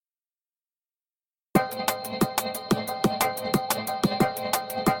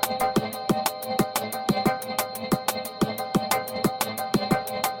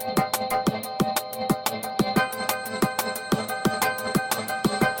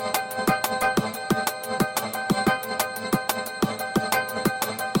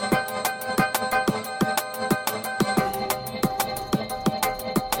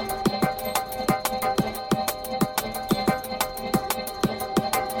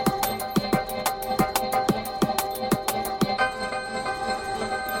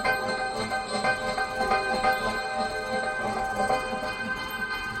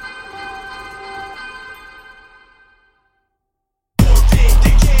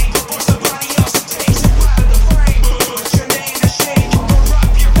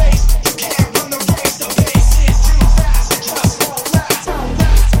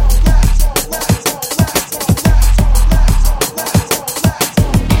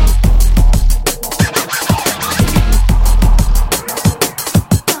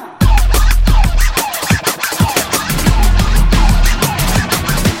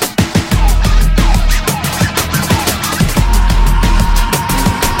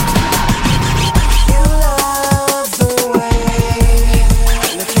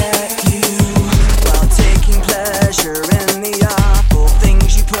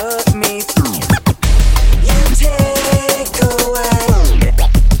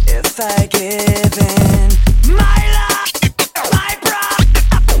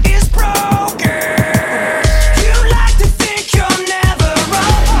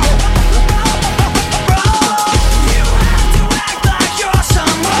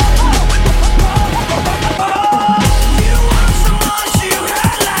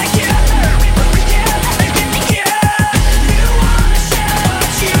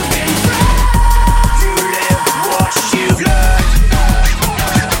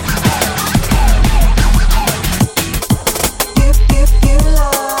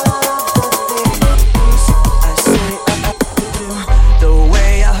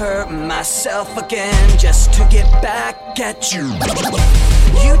You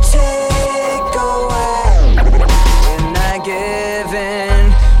take away when I give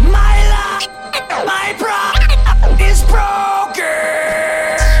in. My life, my pride is broken.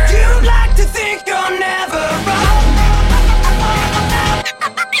 You'd like to think you're never wrong.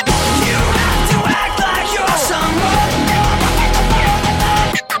 You have to act like you're someone.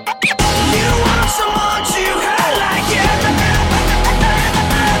 You want someone to hurt like you.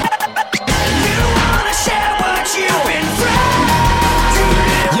 You wanna share what you've been through.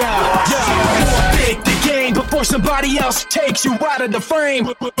 Before somebody else takes you out of the frame,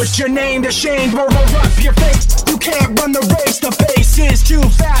 put your name to shame, roll up your face. You can't run the race, the pace is too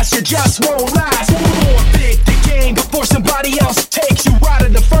fast, you just won't last. Pick the game before somebody else takes you out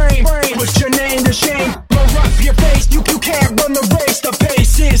of the frame.